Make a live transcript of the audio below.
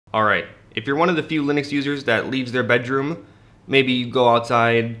Alright, if you're one of the few Linux users that leaves their bedroom, maybe you go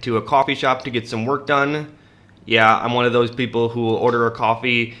outside to a coffee shop to get some work done. Yeah, I'm one of those people who will order a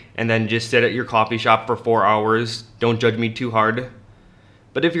coffee and then just sit at your coffee shop for 4 hours. Don't judge me too hard.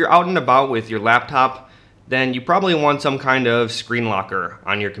 But if you're out and about with your laptop, then you probably want some kind of screen locker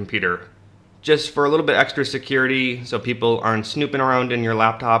on your computer. Just for a little bit extra security so people aren't snooping around in your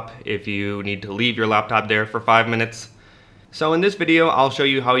laptop if you need to leave your laptop there for 5 minutes. So in this video, I'll show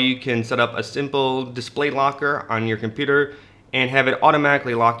you how you can set up a simple display locker on your computer and have it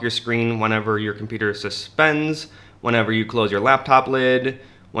automatically lock your screen whenever your computer suspends, whenever you close your laptop lid,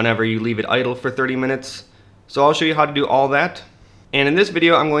 whenever you leave it idle for 30 minutes. So I'll show you how to do all that. And in this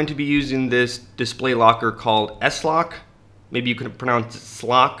video, I'm going to be using this display locker called S-Lock. Maybe you could pronounce it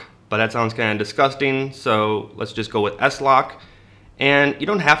SLOC, but that sounds kind of disgusting, so let's just go with S-Lock. And you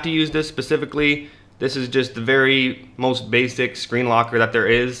don't have to use this specifically. This is just the very most basic screen locker that there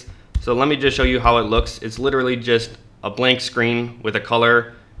is. So let me just show you how it looks. It's literally just a blank screen with a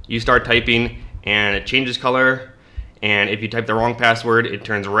color. You start typing and it changes color. And if you type the wrong password, it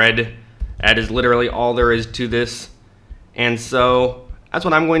turns red. That is literally all there is to this. And so that's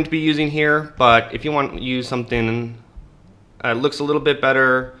what I'm going to be using here. But if you want to use something that looks a little bit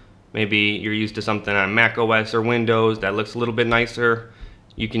better, maybe you're used to something on Mac OS or Windows that looks a little bit nicer,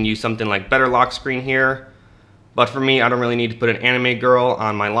 you can use something like Better Lock Screen here. But for me, I don't really need to put an anime girl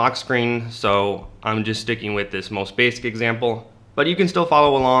on my lock screen, so I'm just sticking with this most basic example. But you can still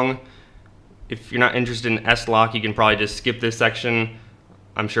follow along. If you're not interested in S-Lock, you can probably just skip this section.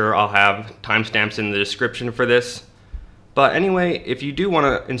 I'm sure I'll have timestamps in the description for this. But anyway, if you do want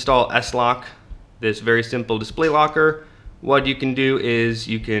to install S-Lock, this very simple display locker, what you can do is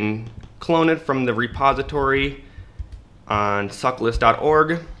you can clone it from the repository on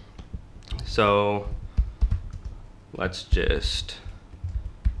sucklist.org. So let's just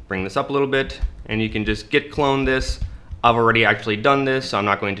bring this up a little bit and you can just git clone this. I've already actually done this, so I'm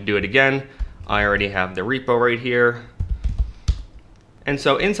not going to do it again. I already have the repo right here. And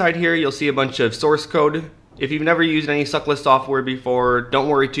so inside here you'll see a bunch of source code. If you've never used any Sucklist software before, don't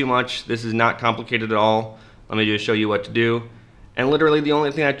worry too much. This is not complicated at all. Let me just show you what to do. And literally the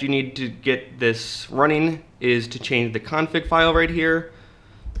only thing that you need to get this running is to change the config file right here.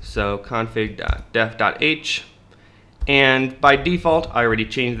 So config.def.h. And by default, I already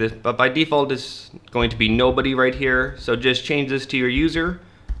changed this, but by default it's going to be nobody right here. So just change this to your user,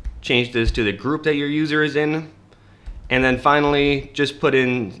 change this to the group that your user is in, and then finally just put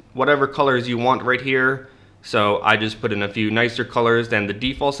in whatever colors you want right here. So I just put in a few nicer colors than the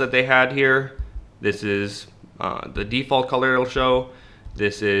defaults that they had here. This is the default color it'll show.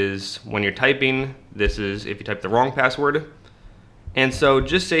 This is when you're typing. This is if you type the wrong password. And so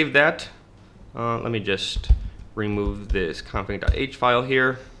just save that. Let me just remove this config.h file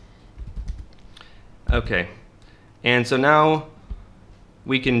here. Okay. And so now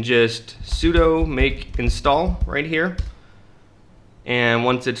we can just sudo make install right here. And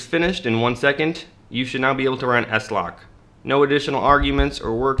once it's finished in 1 second, you should now be able to run S-Lock. No additional arguments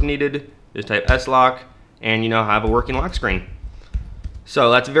or work needed. Just type S-Lock and you now have a working lock screen.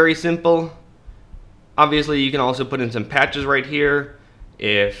 So that's very simple. Obviously you can also put in some patches right here.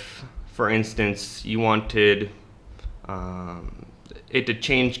 If, for instance, you wanted it to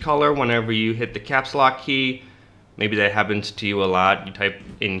change color whenever you hit the caps lock key. Maybe that happens to you a lot. You type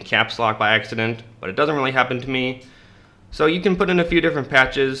in caps lock by accident, but it doesn't really happen to me. So you can put in a few different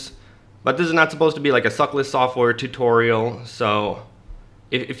patches, but this is not supposed to be like a Sucklist software tutorial. So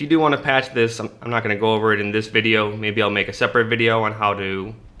if you do want to patch this, I'm not going to go over it in this video. Maybe I'll make a separate video on how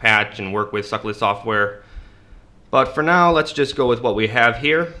to patch and work with Sucklist software. But for now, let's just go with what we have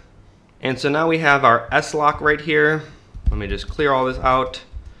here. And so now we have our S-Lock right here. Let me just clear all this out.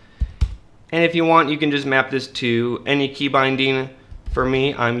 And if you want, you can just map this to any key binding. For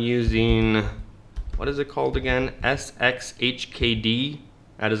me, I'm using, what is it called again? SXHKD.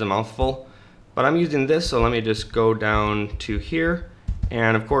 That is a mouthful. But I'm using this, so let me just go down to here.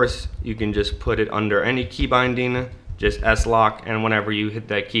 And of course, you can just put it under any key binding, just S-Lock, and whenever you hit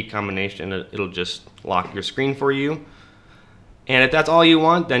that key combination, it'll just lock your screen for you. And if that's all you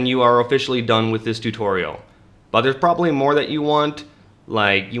want, then you are officially done with this tutorial. But there's probably more that you want,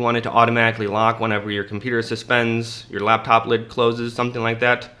 like you want it to automatically lock whenever your computer suspends, your laptop lid closes, something like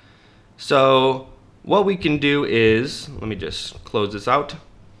that. So what we can do is, let me just close this out.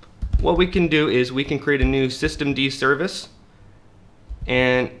 What we can do is we can create a new systemd service.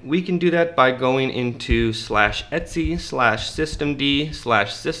 And we can do that by going into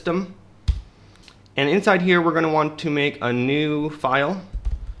 /etc/systemd/system. And inside here, we're going to want to make a new file.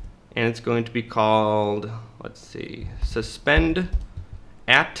 And it's going to be called, let's see, suspend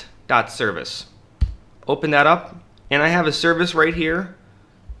 @service. Open that up, and I have a service right here,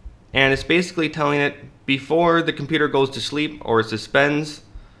 and it's basically telling it before the computer goes to sleep or suspends,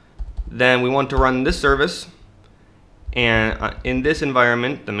 then we want to run this service, and in this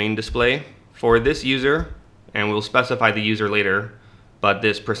environment, the main display, for this user, and we'll specify the user later, but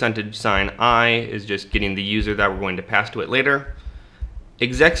this %i is just getting the user that we're going to pass to it later.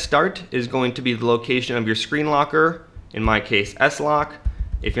 Exec start is going to be the location of your screen locker, in my case slock.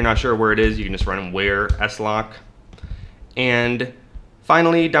 If you're not sure where it is, you can just run where slock. And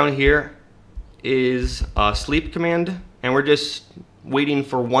finally down here is a sleep command, and we're just waiting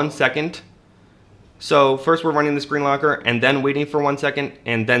for 1 second. So first we're running the screen locker and then waiting for 1 second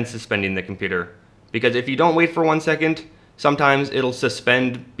and then suspending the computer. Because if you don't wait for 1 second, sometimes it'll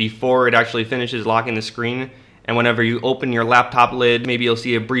suspend before it actually finishes locking the screen, and whenever you open your laptop lid, maybe you'll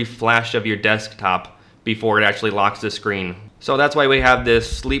see a brief flash of your desktop before it actually locks the screen. So that's why we have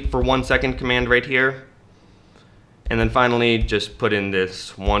this sleep for 1 second command right here. And then finally, just put in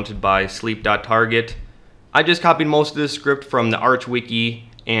this wanted by sleep.target. I just copied most of this script from the Arch wiki,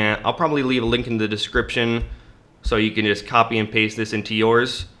 and I'll probably leave a link in the description so you can just copy and paste this into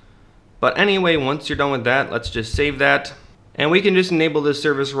yours. But anyway, once you're done with that, let's just save that. And we can just enable this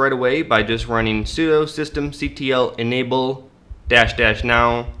service right away by just running sudo systemctl enable --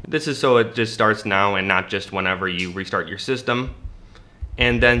 now. This is so it just starts now and not just whenever you restart your system.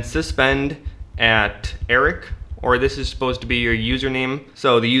 And then suspend @Eric, or this is supposed to be your username.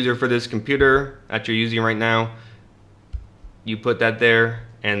 So the user for this computer that you're using right now, you put that there,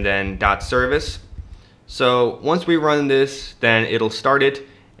 and then .service. So once we run this, then it'll start it,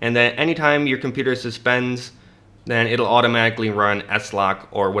 and then anytime your computer suspends, then it'll automatically run slock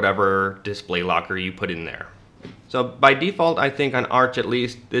or whatever display locker you put in there. So by default, I think on Arch at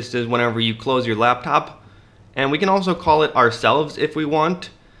least, this is whenever you close your laptop, and we can also call it ourselves if we want.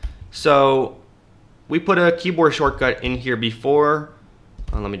 So we put a keyboard shortcut in here before.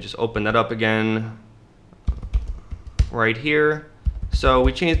 Let me just open that up again right here. So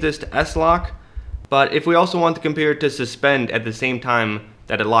we changed this to slock, but if we also want the computer to suspend at the same time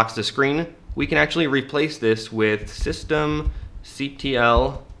that it locks the screen, we can actually replace this with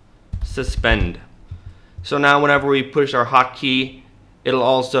systemctl suspend. So now whenever we push our hotkey, it'll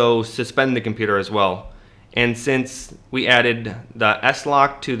also suspend the computer as well. And since we added the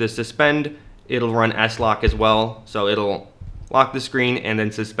slock to the suspend, it'll run slock as well. So it'll lock the screen and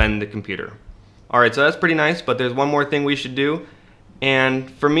then suspend the computer. Alright, so that's pretty nice, but there's one more thing we should do. And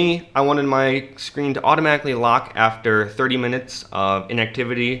for me, I wanted my screen to automatically lock after 30 minutes of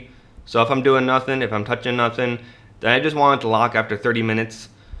inactivity. So if I'm doing nothing, if I'm touching nothing, then I just want it to lock after 30 minutes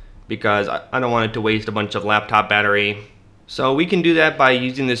because I don't want it to waste a bunch of laptop battery. So we can do that by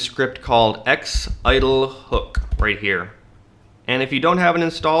using this script called xidlehook right here. And if you don't have it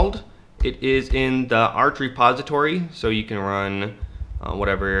installed, it is in the Arch repository, so you can run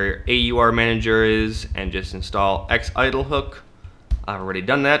whatever AUR manager is and just install xidlehook. I've already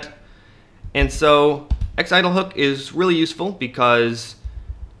done that. And so xidlehook is really useful because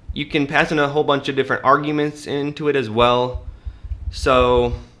you can pass in a whole bunch of different arguments into it as well.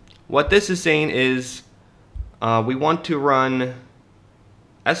 So what this is saying is we want to run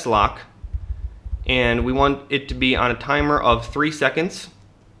slock, and we want it to be on a timer of 3 seconds.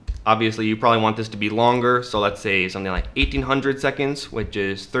 Obviously you probably want this to be longer, so let's say something like 1800 seconds, which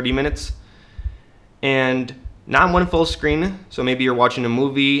is 30 minutes. And not one full screen, so maybe you're watching a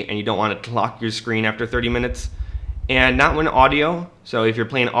movie and you don't want it to lock your screen after 30 minutes. And not one audio, so if you're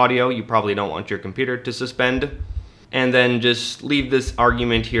playing audio, you probably don't want your computer to suspend. And then just leave this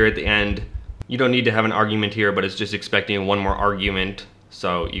argument here at the end. You don't need to have an argument here, but it's just expecting one more argument,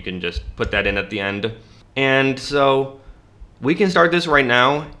 so you can just put that in at the end. And so we can start this right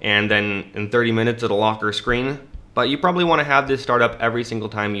now, and then in 30 minutes it'll lock our screen. But you probably want to have this start up every single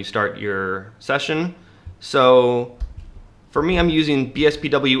time you start your session. So for me, I'm using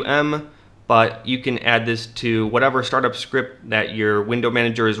BSPWM, but you can add this to whatever startup script that your window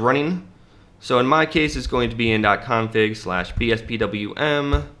manager is running. So in my case, it's going to be in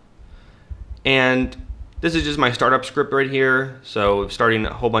 .config/BSPWM. And this is just my startup script right here. So starting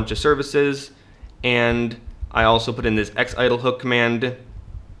a whole bunch of services. And I also put in this xidlehook command,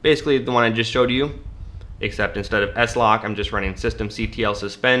 basically the one I just showed you, except instead of slock, I'm just running systemctl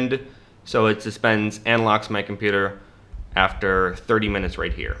suspend. So it suspends and locks my computer after 30 minutes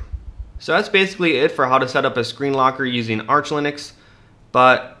right here. So that's basically it for how to set up a screen locker using Arch Linux.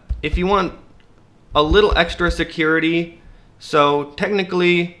 But if you want a little extra security, so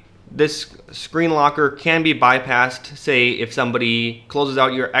technically this screen locker can be bypassed, say if somebody closes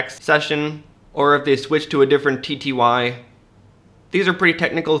out your X session, or if they switch to a different TTY. These are pretty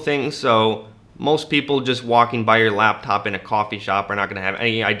technical things, so most people just walking by your laptop in a coffee shop are not going to have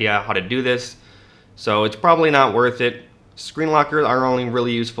any idea how to do this. So it's probably not worth it. Screen lockers are only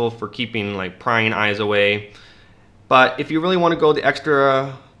really useful for keeping like prying eyes away. But if you really want to go the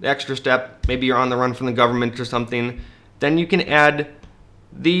extra step, maybe you're on the run from the government or something, then you can add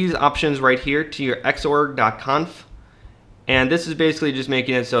these options right here to your xorg.conf. And this is basically just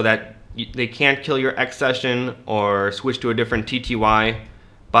making it so that they can't kill your X session or switch to a different TTY,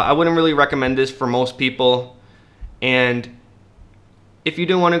 but I wouldn't really recommend this for most people. And if you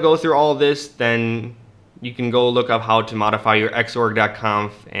do want to go through all of this, then you can go look up how to modify your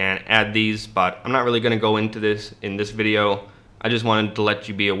xorg.conf and add these, but I'm not really going to go into this in this video. I just wanted to let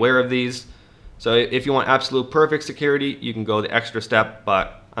you be aware of these. So if you want absolute perfect security, you can go the extra step,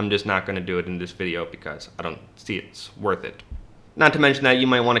 but I'm just not going to do it in this video because I don't see it's worth it. Not to mention that you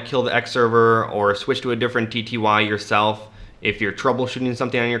might want to kill the X server or switch to a different TTY yourself if you're troubleshooting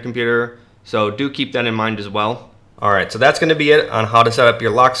something on your computer. So do keep that in mind as well. Alright, so that's going to be it on how to set up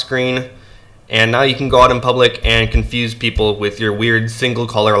your lock screen. And now you can go out in public and confuse people with your weird single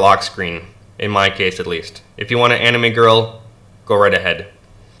color lock screen. In my case at least. If you want an anime girl, go right ahead.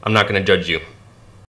 I'm not going to judge you.